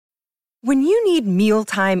When you need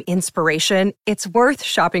mealtime inspiration, it's worth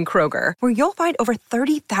shopping Kroger, where you'll find over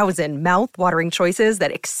 30,000 mouth-watering choices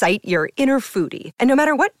that excite your inner foodie. And no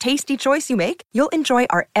matter what tasty choice you make, you'll enjoy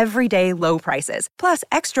our everyday low prices, plus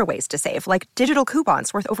extra ways to save, like digital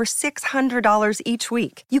coupons worth over $600 each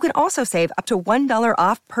week. You can also save up to $1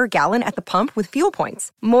 off per gallon at the pump with fuel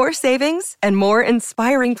points. More savings and more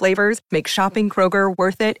inspiring flavors make shopping Kroger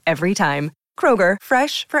worth it every time. Kroger,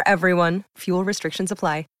 fresh for everyone. Fuel restrictions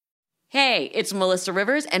apply. Hey, it's Melissa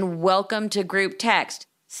Rivers, and welcome to Group Text.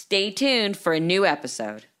 Stay tuned for a new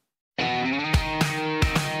episode. Hey,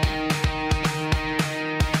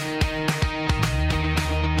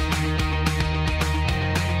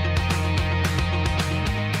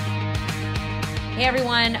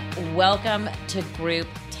 everyone. Welcome to Group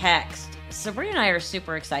Text. Sabrina and I are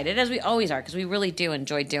super excited, as we always are, because we really do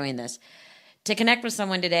enjoy doing this, to connect with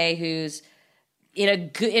someone today who's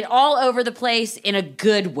all over the place in a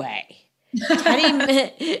good way.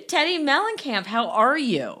 Teddi Mellencamp, how are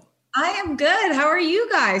you? I am good. How are you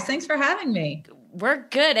guys? Thanks for having me. We're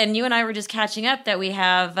good. And you and I were just catching up that we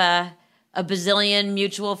have a bazillion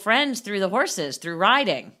mutual friends through the horses, through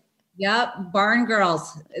riding. Yep. Barn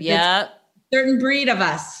girls. Yep. Certain breed of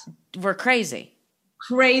us. We're crazy.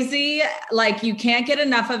 Crazy. Like you can't get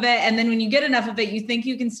enough of it. And then when you get enough of it, you think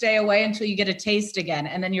you can stay away until you get a taste again.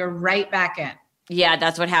 And then you're right back in. Yeah,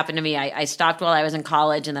 that's what happened to me. I stopped while I was in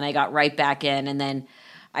college, and then I got right back in, and then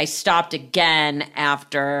I stopped again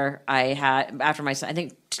after my son. I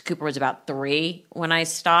think Cooper was about 3 when I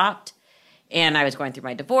stopped, and I was going through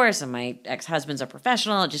my divorce, and my ex-husband's a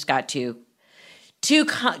professional. It just got too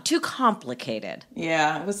complicated.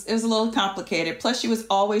 Yeah, it was a little complicated. Plus, she was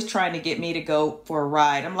always trying to get me to go for a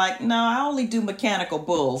ride. I'm like, no, I only do mechanical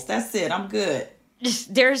bulls. That's it. I'm good.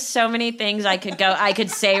 There's so many things I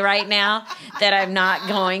could say right now that I'm not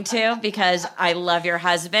going to, because I love your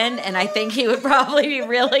husband, and I think he would probably be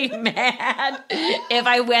really mad if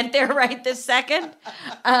I went there right this second.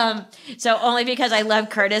 So only because I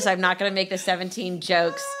love Curtis, I'm not going to make the 17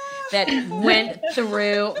 jokes that went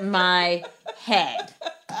through my head.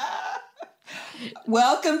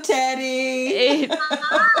 Welcome, Teddi.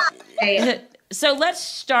 So let's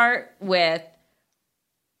start with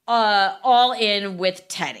All In with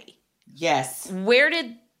Teddi. Yes. Where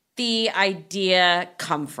did the idea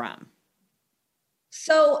come from?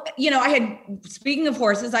 So, speaking of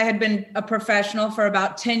horses, I had been a professional for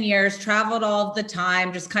about 10 years, traveled all the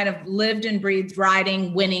time, just kind of lived and breathed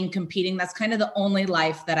riding, winning, competing. That's kind of the only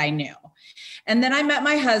life that I knew. And then I met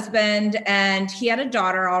my husband, and he had a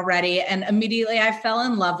daughter already. And immediately I fell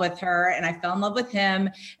in love with her, and I fell in love with him.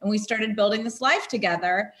 And we started building this life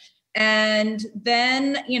together. And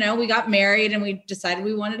then, we got married, and we decided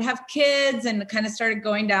we wanted to have kids, and kind of started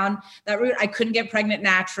going down that route. I couldn't get pregnant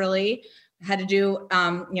naturally. I had to do,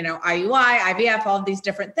 IUI, IVF, all of these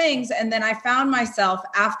different things. And then I found myself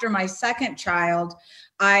after my second child,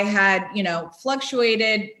 I had,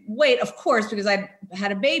 fluctuated weight, of course, because I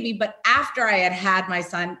had a baby. But after I had my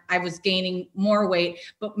son, I was gaining more weight,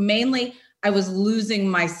 but mainly I was losing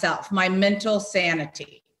myself, my mental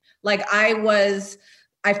sanity. Like I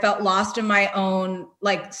felt lost in my own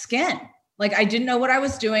skin. Like I didn't know what I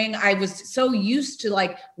was doing. I was so used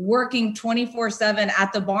to working 24/7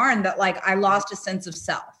 at the barn that I lost a sense of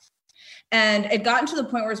self. And it gotten to the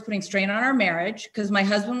point where it's putting strain on our marriage, because my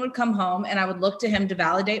husband would come home and I would look to him to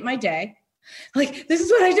validate my day. This is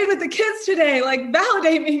what I did with the kids today.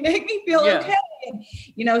 Validate me, make me feel okay. And,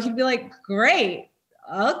 he'd be like, great.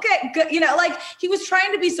 Okay, good. He was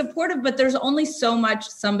trying to be supportive, but there's only so much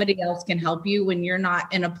somebody else can help you when you're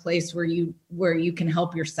not in a place where you can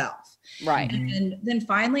help yourself. Right. And then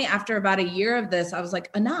finally, after about a year of this, I was like,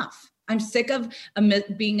 enough. I'm sick of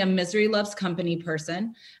being a misery loves company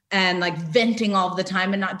person and venting all the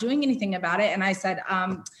time and not doing anything about it. And I said,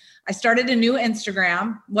 I started a new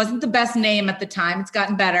Instagram. Wasn't the best name at the time. It's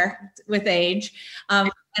gotten better with age.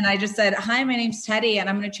 And I just said, hi, my name's Teddi, and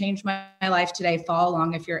I'm going to change my life today. Follow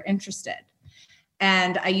along if you're interested.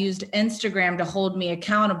 And I used Instagram to hold me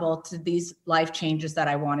accountable to these life changes that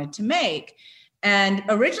I wanted to make. And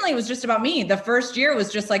originally it was just about me. The first year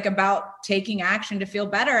was just about taking action to feel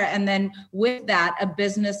better. And then with that, a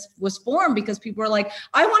business was formed because people were like,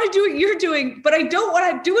 I want to do what you're doing, but I don't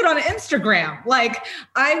want to do it on Instagram.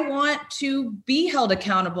 I want to be held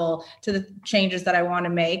accountable to the changes that I want to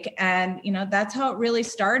make. And, that's how it really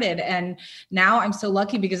started. And now I'm so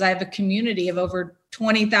lucky because I have a community of over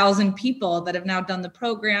 20,000 people that have now done the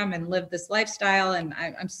program and lived this lifestyle. And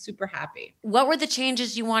I'm super happy. What were the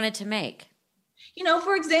changes you wanted to make?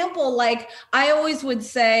 For example, I always would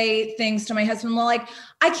say things to my husband, I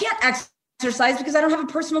can't exercise because I don't have a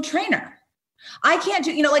personal trainer. I can't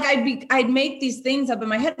do, like I'd make these things up in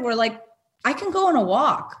my head where like, I can go on a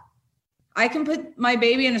walk. I can put my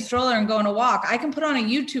baby in a stroller and go on a walk. I can put on a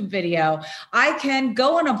YouTube video. I can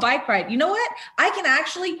go on a bike ride. You know what? I can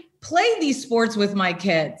actually play these sports with my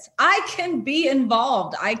kids. I can be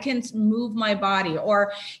involved. I can move my body,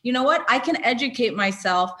 or you know what? I can educate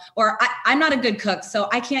myself, or I'm not a good cook, so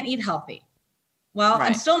I can't eat healthy. Well, right.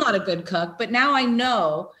 I'm still not a good cook, but now I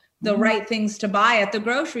know the right things to buy at the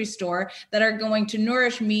grocery store that are going to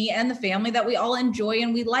nourish me and the family that we all enjoy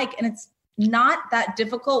and we like. And it's not that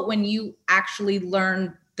difficult when you actually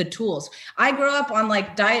learn the tools. I grew up on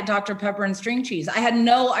like Diet Dr. Pepper and string cheese. I had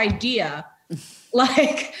no idea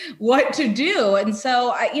like what to do. And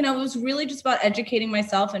so it was really just about educating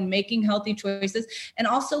myself and making healthy choices, and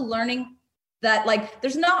also learning that like,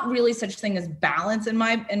 there's not really such thing as balance in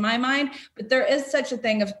my mind, but there is such a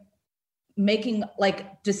thing of making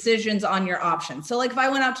like decisions on your options. So like if I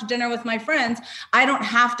went out to dinner with my friends, I don't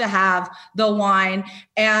have to have the wine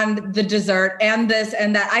and the dessert and this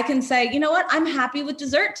and that. I can say, you know what, I'm happy with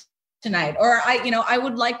dessert tonight, or I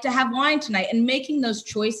would like to have wine tonight, and making those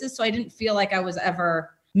choices so I didn't feel like I was ever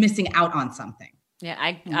missing out on something. Yeah,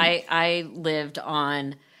 I lived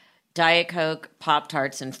on Diet Coke,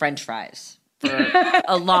 Pop-Tarts, and French fries for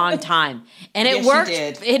a long time. And it worked.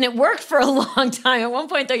 And it worked for a long time. At one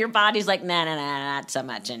point though, your body's like, nah, not so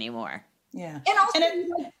much anymore. Yeah. And also,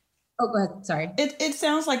 go ahead. Sorry. It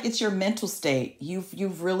sounds like it's your mental state.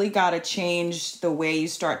 You've really got to change the way you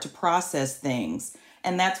start to process things.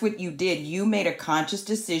 And that's what you did. You made a conscious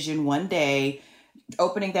decision one day,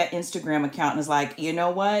 opening that Instagram account, and is like, you know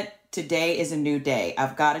what? Today is a new day.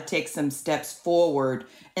 I've got to take some steps forward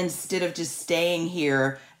instead of just staying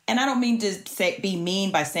here. And I don't mean to be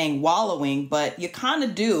mean by saying wallowing, but you kind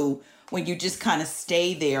of do when you just kind of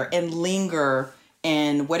stay there and linger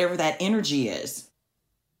in whatever that energy is.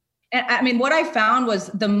 And I mean, what I found was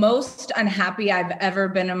the most unhappy I've ever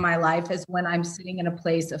been in my life is when I'm sitting in a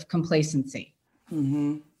place of complacency.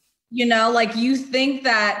 Mm-hmm. Like you think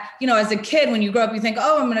that, as a kid, when you grow up, you think,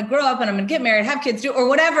 oh, I'm going to grow up and I'm going to get married, have kids, or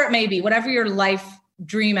whatever it may be, whatever your life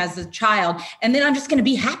dream as a child. And then I'm just going to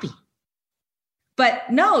be happy.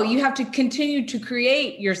 But no, you have to continue to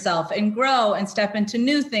create yourself and grow and step into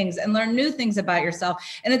new things and learn new things about yourself.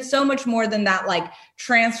 And it's so much more than that, like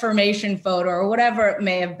transformation photo or whatever it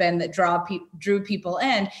may have been that drew people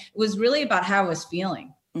in. It was really about how I was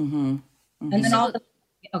feeling. Mm-hmm. Mm-hmm. And then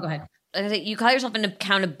go ahead. You call yourself an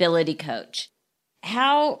accountability coach.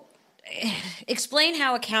 Explain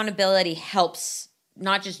how accountability helps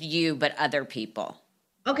not just you, but other people.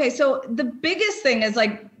 Okay, so the biggest thing is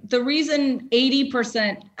like the reason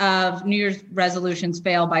 80% of New Year's resolutions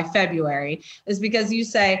fail by February is because you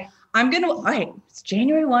say, all right, it's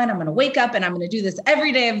January 1, I'm going to wake up and I'm going to do this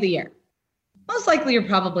every day of the year. Most likely you're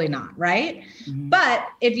probably not, right? Mm-hmm. But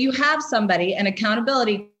if you have somebody, an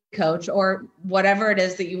accountability coach or whatever it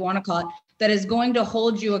is that you want to call it, that is going to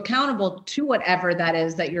hold you accountable to whatever that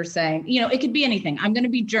is that you're saying. It could be anything. I'm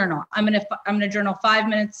going to journal. I'm going to journal 5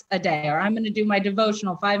 minutes a day, or I'm going to do my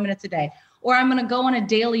devotional 5 minutes a day, or I'm going to go on a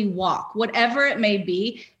daily walk, whatever it may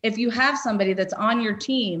be. If you have somebody that's on your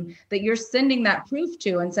team that you're sending that proof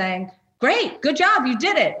to and saying, great, good job, you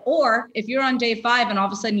did it. Or if you're on day 5 and all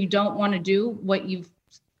of a sudden you don't want to do what you've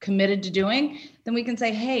committed to doing, then we can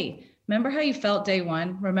say, hey, remember how you felt day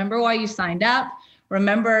 1? Remember why you signed up?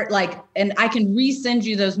 Remember, and I can resend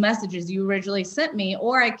you those messages you originally sent me,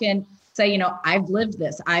 or I can say, I've lived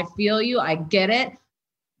this. I feel you. I get it.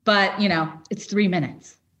 But, it's 3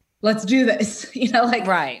 minutes. Let's do this.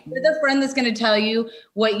 Right. You're the friend that's going to tell you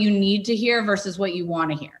what you need to hear versus what you want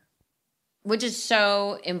to hear. Which is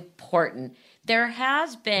so important. There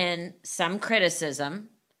has been some criticism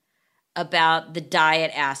about the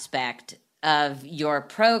diet aspect of your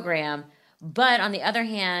program. But on the other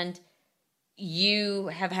hand, you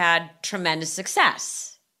have had tremendous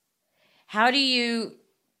success. How do you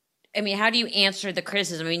answer the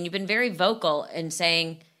criticism? I mean, you've been very vocal in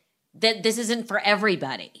saying that this isn't for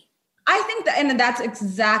everybody. I think that, and that's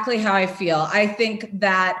exactly how I feel. I think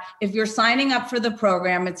that if you're signing up for the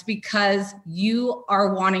program, it's because you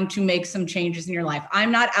are wanting to make some changes in your life.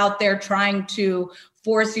 I'm not out there trying to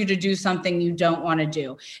force you to do something you don't want to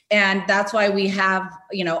do. And that's why we have,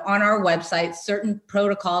 on our website, certain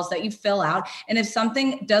protocols that you fill out. And if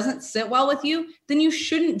something doesn't sit well with you, then you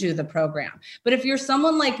shouldn't do the program. But if you're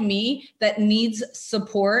someone like me that needs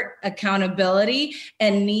support, accountability,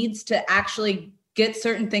 and needs to actually get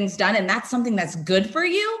certain things done, and that's something that's good for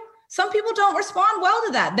you, some people don't respond well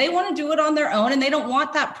to that. They want to do it on their own and they don't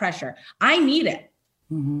want that pressure. I need it.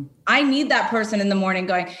 I need that person in the morning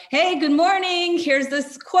going, hey, good morning. Here's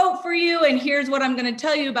this quote for you. And here's what I'm going to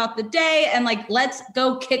tell you about the day. And like, let's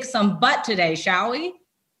go kick some butt today, shall we?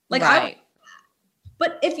 Like, right.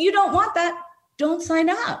 But if you don't want that, don't sign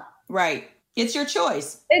up. Right. It's your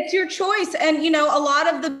choice. It's your choice. And, you know, a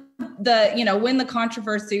lot of the, you know, when the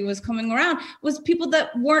controversy was coming around was people that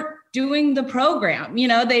weren't doing the program, you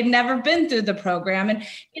know, they'd never been through the program. And,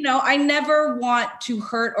 you know, I never want to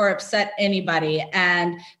hurt or upset anybody.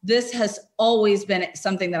 And this has always been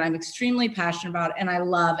something that I'm extremely passionate about and I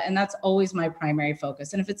love. And that's always my primary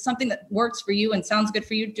focus. And if it's something that works for you and sounds good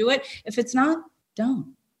for you, do it. If it's not,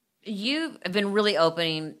 don't. You've been really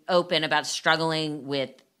open about struggling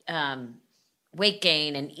with weight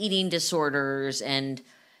gain and eating disorders. And,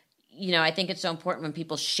 you know, I think it's so important when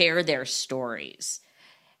people share their stories.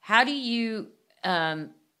 How do you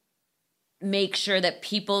make sure that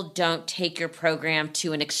people don't take your program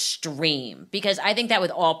to an extreme? Because I think that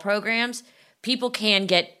with all programs, people can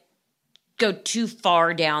go too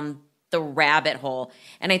far down the rabbit hole.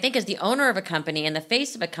 And I think as the owner of a company and the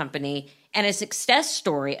face of a company and a success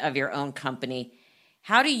story of your own company,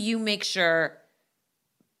 how do you make sure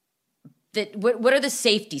that what are the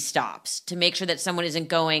safety stops to make sure that someone isn't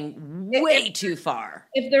going way too far?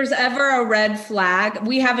 If there's ever a red flag,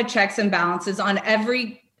 we have a checks and balances on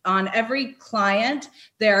every client.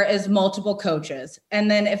 There is multiple coaches. And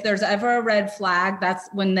then if there's ever a red flag, that's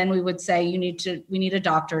when then we would say we need a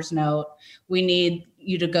doctor's note. We need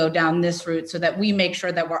you to go down this route so that we make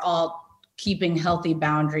sure that we're all keeping healthy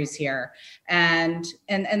boundaries here. And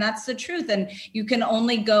that's the truth. And you can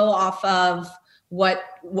only go off of what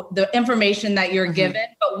the information that you're given,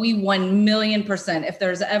 but we 1,000,000%. If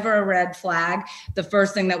there's ever a red flag, the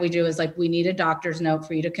first thing that we do is like, we need a doctor's note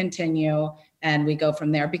for you to continue. And we go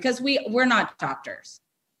from there because we're not doctors.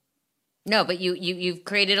 No, but you've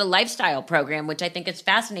created a lifestyle program, which I think is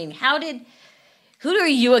fascinating. Who are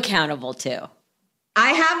you accountable to? I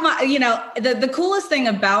have the coolest thing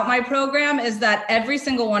about my program is that every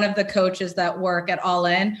single one of the coaches that work at All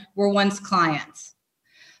In were once clients.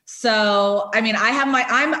 So, I mean, I'm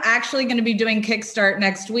actually going to be doing Kickstart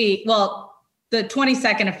next week. Well, the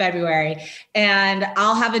 22nd of February, and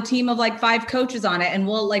I'll have a team of like 5 coaches on it. And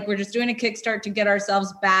we're just doing a Kickstart to get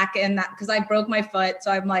ourselves back in that, because I broke my foot.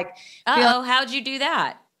 So I'm like, how'd you do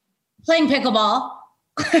that? Playing pickleball.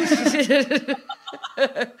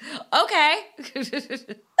 Okay.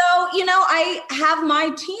 So, you know, I have my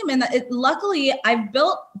team and luckily I've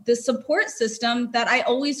built the support system that I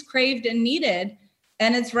always craved and needed.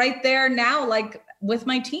 And it's right there now, like with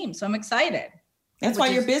my team. So I'm excited. That's why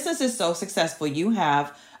your business is so successful. You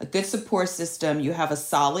have a good support system. You have a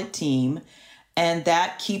solid team, and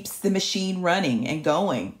that keeps the machine running and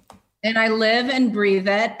going. And I live and breathe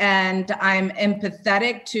it. And I'm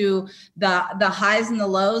empathetic to the highs and the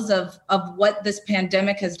lows of what this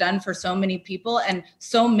pandemic has done for so many people. And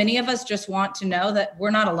so many of us just want to know that we're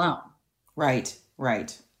not alone. Right.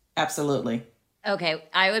 Absolutely. Okay,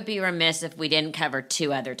 I would be remiss if we didn't cover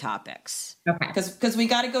 2 other topics. Okay. Because we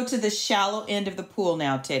got to go to the shallow end of the pool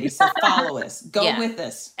now, Teddi. So follow us. Go with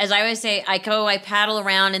us. As I always say, I paddle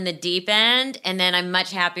around in the deep end, and then I'm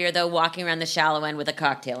much happier, though, walking around the shallow end with a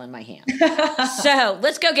cocktail in my hand. So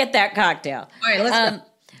let's go get that cocktail. All right, let's go.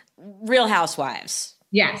 Real Housewives.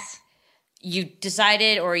 Yes. You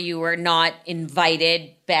decided, or you were not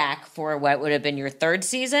invited back for what would have been your 3rd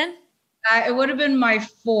season? It would have been my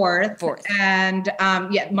fourth. And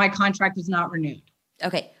my contract was not renewed.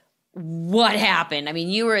 Okay. What happened? I mean,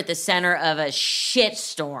 you were at the center of a shit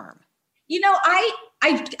storm. You know,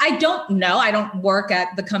 I don't know. I don't work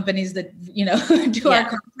at the companies that, you know, do our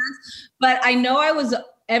contracts. But I know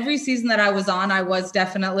every season that I was on, I was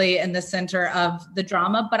definitely in the center of the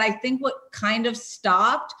drama. But I think what kind of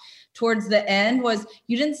stopped towards the end was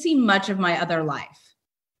you didn't see much of my other life.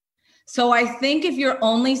 So I think if you're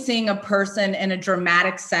only seeing a person in a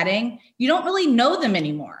dramatic setting, you don't really know them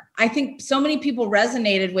anymore. I think so many people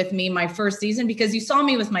resonated with me my first season because you saw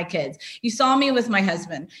me with my kids. You saw me with my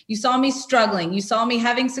husband. You saw me struggling. You saw me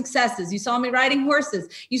having successes. You saw me riding horses.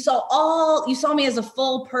 You saw me as a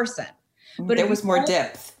full person. But there was more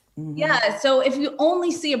depth. Mm-hmm. Yeah. So if you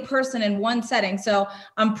only see a person in one setting, so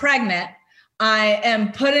I'm pregnant, I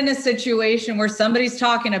am put in a situation where somebody's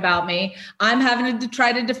talking about me. I'm having to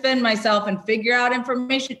try to defend myself and figure out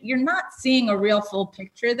information. You're not seeing a real full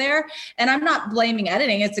picture there. And I'm not blaming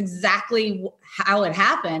editing. It's exactly how it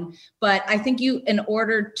happened. But I think in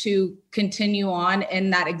order to continue on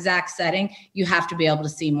in that exact setting, you have to be able to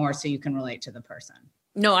see more so you can relate to the person.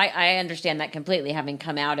 No, I understand that completely, having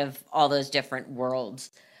come out of all those different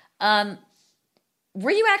worlds.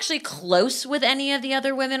 Were you actually close with any of the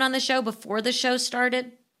other women on the show before the show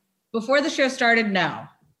started? Before the show started, no.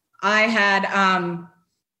 I had,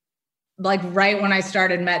 right when I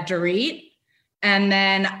started, met Dorit. And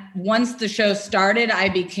then once the show started, I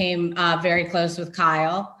became very close with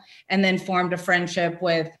Kyle, and then formed a friendship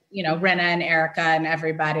with, Rinna and Erica and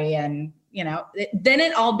everybody. And, then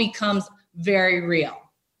it all becomes very real.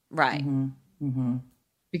 Right. Mm-hmm. Mm-hmm.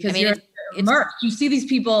 Because you're immersed. You see these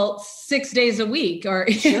people 6 days a week or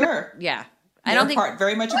sure. Yeah. I don't think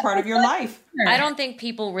very much a part of your life. I don't think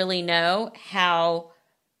people really know how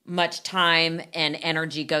much time and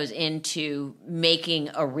energy goes into making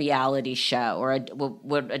a reality show or a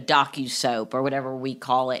docu-soap or whatever we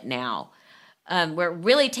call it now, where it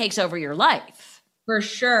really takes over your life. For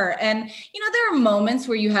sure. And, there are moments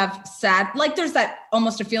where you have there's that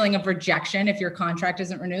almost a feeling of rejection if your contract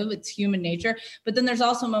isn't renewed. It's human nature. But then there's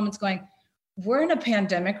also moments going, we're in a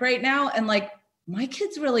pandemic right now. And my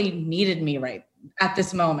kids really needed me right at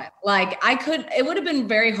this moment. It would have been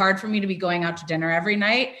very hard for me to be going out to dinner every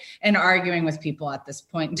night and arguing with people at this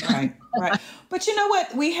point in time. Right. But you know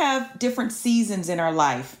what? We have different seasons in our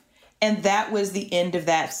life. And that was the end of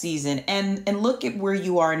that season. And look at where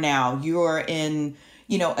you are now. You're in,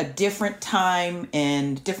 a different time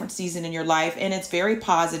and different season in your life. And it's very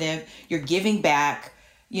positive. You're giving back.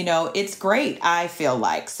 It's great, I feel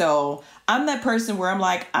like. So I'm that person where I'm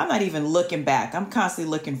like, I'm not even looking back. I'm constantly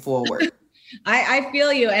looking forward. I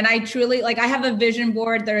feel you. And I truly, I have a vision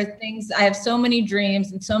board. There are things, I have so many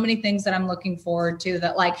dreams and so many things that I'm looking forward to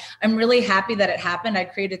that I'm really happy that it happened. I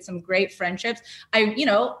created some great friendships.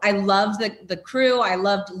 I loved the crew. I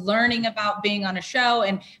loved learning about being on a show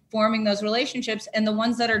and forming those relationships. And the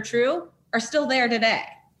ones that are true are still there today.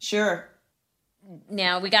 Sure.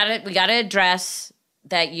 Now we gotta address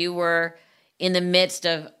that you were in the midst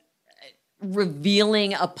of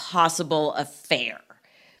revealing a possible affair.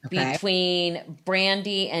 Okay. Between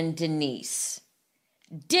Brandy and Denise.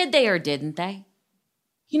 Did they or didn't they?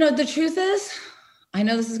 The truth is, I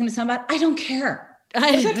know this is going to sound bad. I don't care.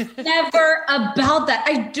 Never about that.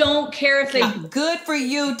 I don't care if they... Good for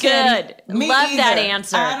you, Teddi. Good. Me Love either. That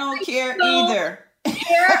answer. I don't care either.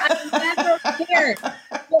 I never cared.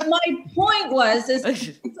 But my point was,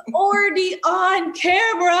 it's already on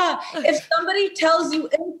camera. If somebody tells you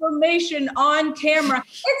information on camera,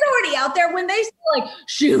 it's already out there. When they say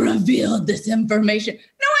she revealed this information.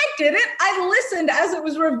 No, I didn't. I listened as it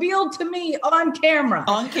was revealed to me on camera.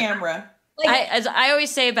 On camera. As I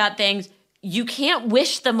always say about things, you can't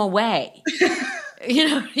wish them away.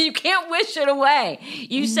 You can't wish it away.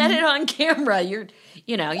 You said it on camera. You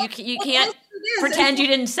can't pretend you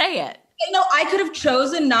didn't say it. I could have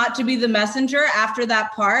chosen not to be the messenger after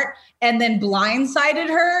that part and then blindsided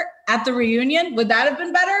her at the reunion. Would that have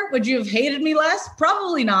been better? Would you have hated me less?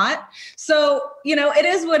 Probably not. So, it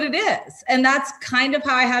is what it is. And that's kind of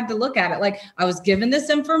how I had to look at it. I was given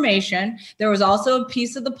this information. There was also a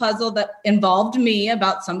piece of the puzzle that involved me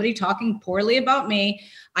about somebody talking poorly about me.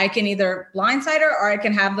 I can either blindside her or I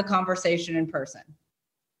can have the conversation in person.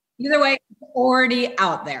 Either way, it's already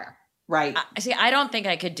out there. Right. See, I don't think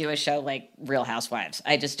I could do a show like Real Housewives.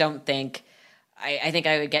 I just don't think, I think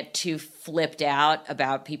I would get too flipped out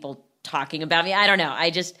about people talking about me. I don't know. I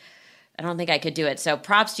don't think I could do it. So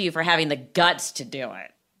props to you for having the guts to do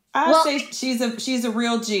it. I'd say she's a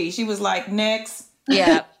real G. She was like, next.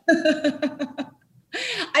 Yeah. I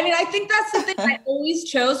think that's the thing I always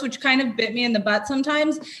chose, which kind of bit me in the butt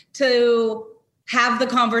sometimes, to have the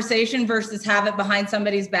conversation versus have it behind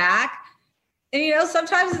somebody's back. And,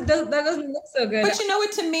 sometimes that doesn't look so good. But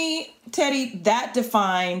what, to me, Teddi, that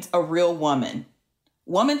defines a real woman.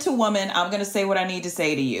 Woman to woman, I'm going to say what I need to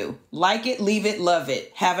say to you. Like it, leave it, love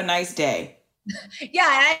it. Have a nice day.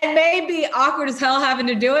 Yeah, it may be awkward as hell having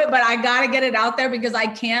to do it, but I got to get it out there because I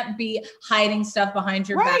can't be hiding stuff behind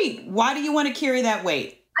your back. Right. Why do you want to carry that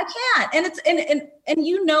weight? I can't. And it's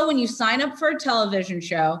when you sign up for a television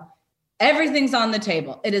show, everything's on the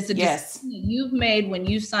table. It is a decision that you've made when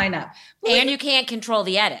you sign up. And you can't control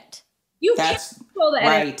the edit. You can't control the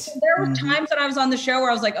edit. Right. There were times that I was on the show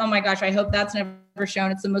where I was like, oh my gosh, I hope that's never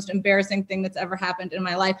shown. It's the most embarrassing thing that's ever happened in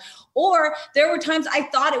my life. Or there were times I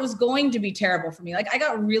thought it was going to be terrible for me. I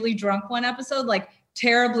got really drunk one episode,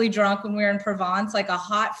 terribly drunk when we were in Provence, a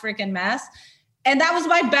hot freaking mess. And that was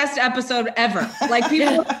my best episode ever.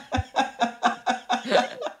 People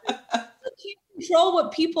control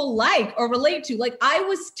what people like or relate to. I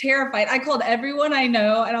was terrified. I called everyone I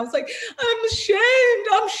know and I was like, I'm ashamed.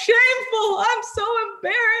 I'm shameful. I'm so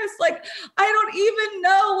embarrassed. I don't even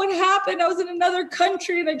know what happened. I was in another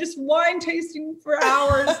country and I just wine tasting for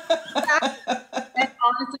hours. And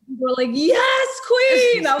honestly, people were like, yes,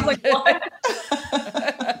 queen. I was like, what?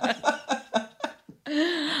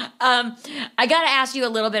 I got to ask you a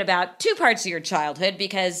little bit about two parts of your childhood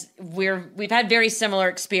because we've had very similar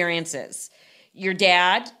experiences. Your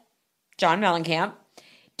dad, John Mellencamp,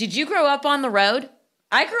 did you grow up on the road?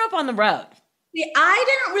 I grew up on the road. See, I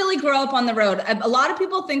didn't really grow up on the road. A lot of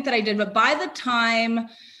people think that I did, but by the time,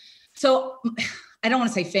 so I don't want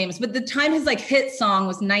to say famous, but the time his like hit song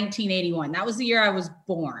was 1981. That was the year I was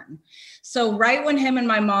born. So right when him and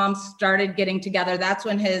my mom started getting together, that's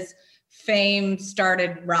when his fame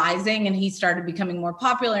started rising and he started becoming more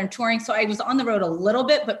popular and touring. So I was on the road a little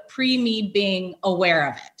bit, but pre me being aware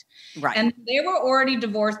of it. Right. And they were already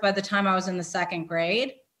divorced by the time I was in the second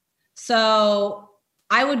grade. So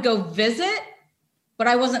I would go visit, but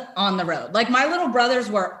I wasn't on the road. Like my little brothers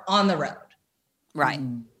were on the road. Right.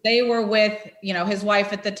 They were with, his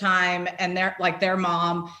wife at the time and their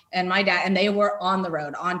mom and my dad, and they were on the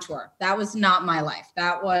road on tour. That was not my life.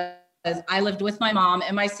 That was, I lived with my mom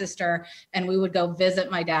and my sister, and we would go visit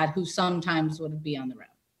my dad, who sometimes would be on the road.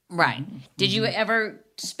 Right. Did you ever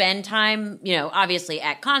spend time, obviously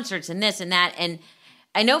at concerts and this and that? And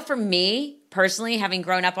I know for me personally, having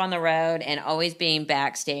grown up on the road and always being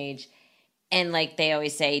backstage, and like they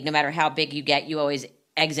always say, no matter how big you get, you always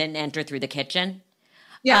exit and enter through the kitchen.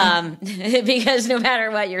 Yeah. Because no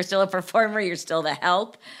matter what, you're still a performer, you're still the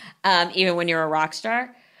help, even when you're a rock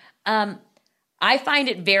star. I find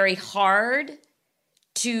it very hard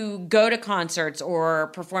to go to concerts or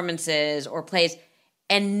performances or plays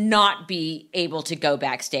and not be able to go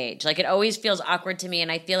backstage. Like it always feels awkward to me,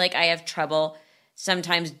 and I feel like I have trouble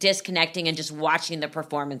sometimes disconnecting and just watching the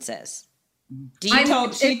performances. She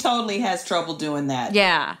totally has trouble doing that.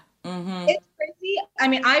 Yeah. Mm-hmm. It's crazy. I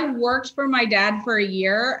mean, I worked for my dad for a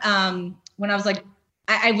year when I was like,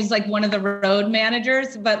 I was like one of the road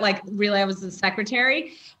managers, but like really I was the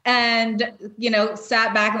secretary and,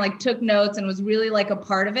 sat back and like took notes and was really like a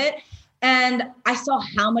part of it. And I saw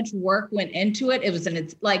how much work went into it.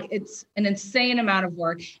 It's an insane amount of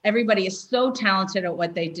work. Everybody is so talented at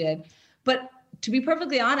what they did. But to be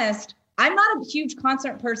perfectly honest, I'm not a huge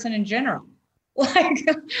concert person in general. Like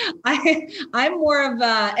I'm more of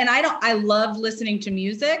a, and I love listening to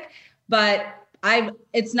music, but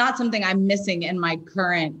it's not something I'm missing in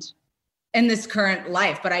this current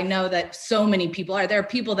life. But I know that so many people there are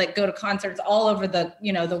people that go to concerts all over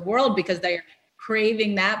the world because they're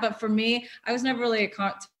craving that. But for me, I was never really a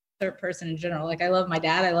concert person in general. Like I love my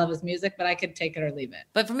dad, I love his music, but I could take it or leave it.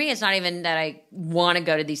 But for me, it's not even that I want to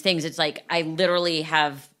go to these things. It's like I literally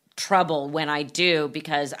have trouble when I do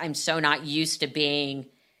because I'm so not used to being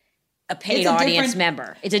a paid audience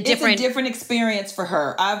member. It's a different experience for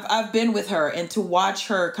her. I've been with her, and to watch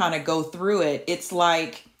her kind of go through it, it's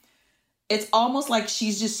almost like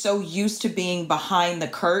she's just so used to being behind the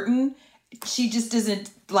curtain. She just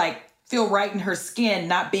doesn't like feel right in her skin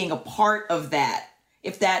not being a part of that,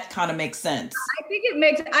 if that kind of makes sense.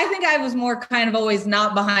 I think I was more kind of always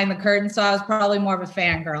not behind the curtain, so I was probably more of a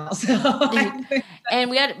fangirl. So and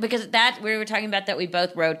we were talking about that we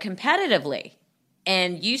both rode competitively.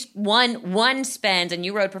 And one spends, and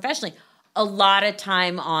you rode professionally, a lot of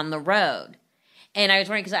time on the road. And I was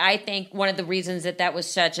wondering, because I think one of the reasons that was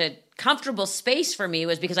such a comfortable space for me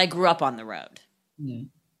was because I grew up on the road. Yeah.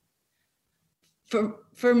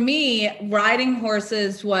 For me, riding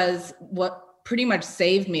horses was what pretty much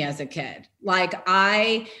saved me as a kid. Like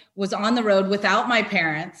I was on the road without my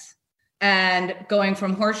parents and going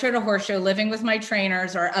from horse show to horse show, living with my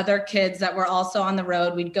trainers or other kids that were also on the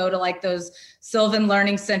road. We'd go to like those Sylvan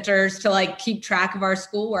Learning Centers to like keep track of our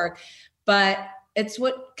schoolwork. But it's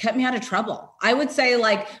what kept me out of trouble. I would say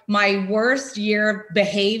like my worst year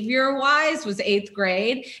behavior wise was 8th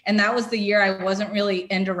grade. And that was the year I wasn't really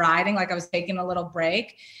into riding. Like I was taking a little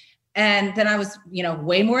break. And then I was,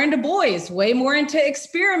 way more into boys, way more into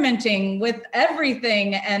experimenting with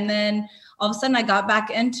everything. And then all of a sudden I got back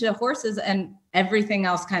into horses and everything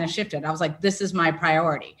else kind of shifted. I was like, this is my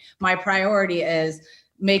priority. My priority is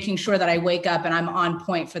making sure that I wake up and I'm on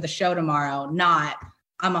point for the show tomorrow, not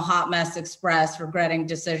I'm a hot mess express regretting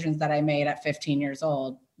decisions that I made at 15 years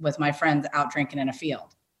old with my friends out drinking in a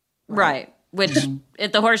field. Right. Which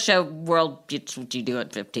at the horse show world, it's what you do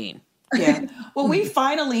at 15. Yeah. Well, we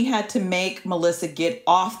finally had to make Melissa get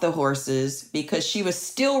off the horses because she was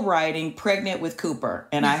still riding pregnant with Cooper.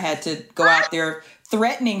 And I had to go out there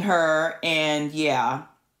threatening her. And yeah,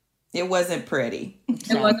 it wasn't pretty.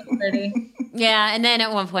 It wasn't pretty. Yeah. And then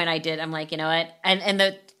at one point I'm like, you know what?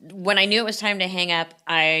 And when I knew it was time to hang up,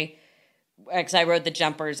 because I rode the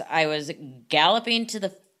jumpers, I was galloping to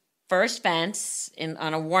the first fence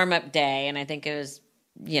on a warm-up day. And I think it was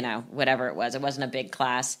whatever it was. It wasn't a big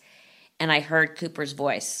class. And I heard Cooper's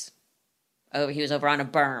voice. Oh, he was over on a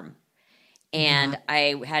berm. And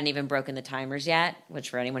I hadn't even broken the timers yet, which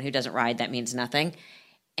for anyone who doesn't ride, that means nothing.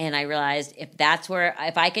 And I realized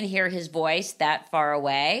if I can hear his voice that far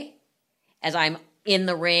away as I'm in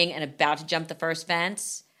the ring and about to jump the first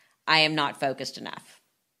fence, I am not focused enough.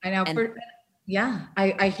 I know.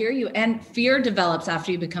 I hear you. And fear develops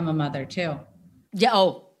after you become a mother too. Yeah.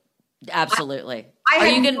 Oh, absolutely. I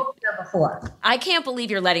had no fear before. I can't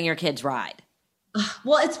believe you're letting your kids ride.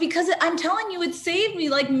 Well, it's because I'm telling you, it saved me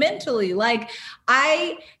like mentally. Like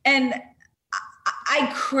I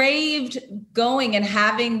craved going and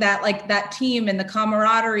having that team and the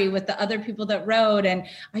camaraderie with the other people that rode. And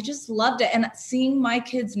I just loved it. And seeing my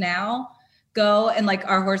kids now go and like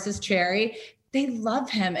our horses, Cherry, they love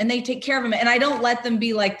him and they take care of him. And I don't let them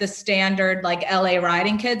be like the standard, like LA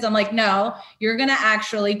riding kids. I'm like, no, you're going to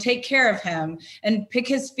actually take care of him and pick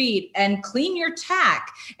his feet and clean your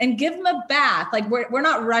tack and give him a bath. Like we're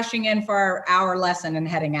not rushing in for our lesson and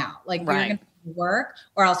heading out. Like You're going to work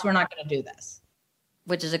or else we're not going to do this.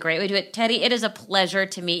 Which is a great way to do it. Teddi, it is a pleasure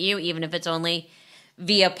to meet you, even if it's only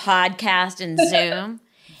via podcast and Zoom.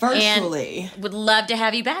 Virtually. And would love to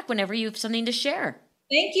have you back whenever you have something to share.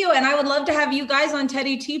 Thank you. And I would love to have you guys on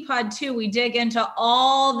Teddi Teapot too. We dig into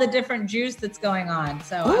all the different juice that's going on.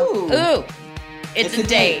 So, Ooh, it's a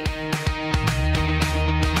date.